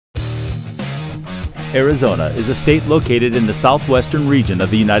Arizona is a state located in the southwestern region of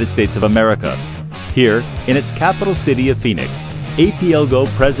the United States of America. Here, in its capital city of Phoenix, APLGo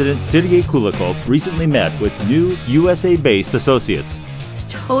President Sergey Kulikov recently met with new USA-based associates. He's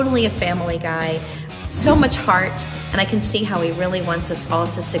totally a family guy, so much heart, and I can see how he really wants us all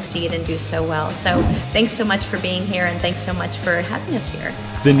to succeed and do so well. So thanks so much for being here, and thanks so much for having us here.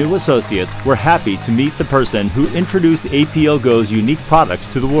 The new associates were happy to meet the person who introduced APLGo's unique products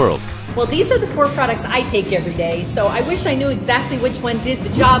to the world. Well, these are the 4 products I take every day, so I wish I knew exactly which one did the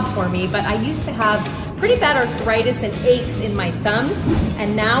job for me, but I used to have pretty bad arthritis and aches in my thumbs,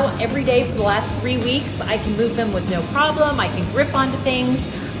 and now every day for the last 3 weeks, I can move them with no problem. I can grip onto things,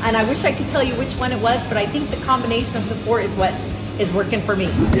 and I wish I could tell you which one it was, but I think the combination of the 4 is what is working for me.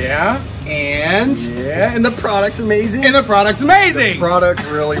 Yeah, and the product's amazing. The product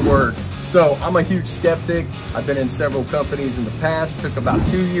really works. So I'm a huge skeptic. I've been in several companies in the past, took about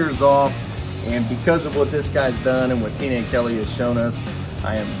 2 years off, and because of what this guy's done and what Tina and Kelly has shown us,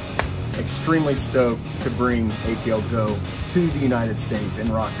 I am extremely stoked to bring APLGo to the United States and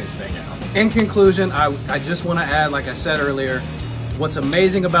rock this thing out. In conclusion, I just want to add, like I said earlier, what's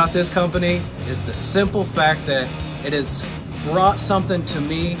amazing about this company is the simple fact that it has brought something to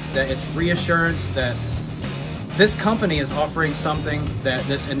me, that it's reassurance that this company is offering something that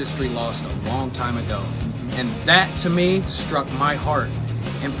this industry lost a long time ago. And that to me struck my heart.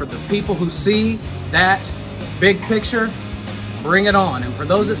 And for the people who see that big picture, bring it on. And for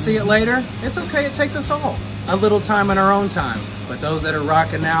those that see it later, it's okay, it takes us all a little time in our own time. But those that are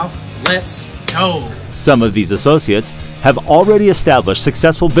rocking now, let's go. Some of these associates have already established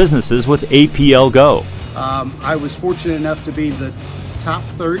successful businesses with APLGo. I was fortunate enough to be the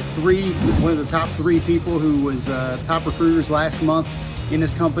one of the top three people who was top recruiters last month in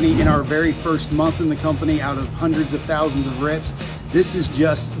this company in our very first month in the company out of hundreds of thousands of reps. This is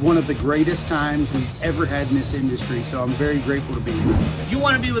just one of the greatest times we've ever had in this industry, so I'm very grateful to be here. If you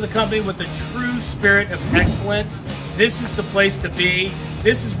want to be with a company with the true spirit of excellence, this is the place to be.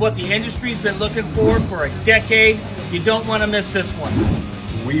 This is what the industry's been looking for a decade. You don't want to miss this one.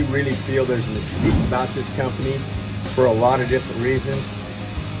 We really feel there's a mystique about this company for a lot of different reasons.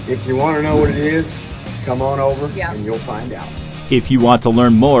 If you want to know what it is, come on over and you'll find out. If you want to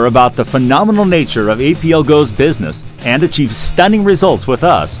learn more about the phenomenal nature of APLGo's business and achieve stunning results with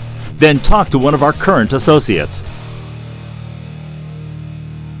us, then talk to one of our current associates.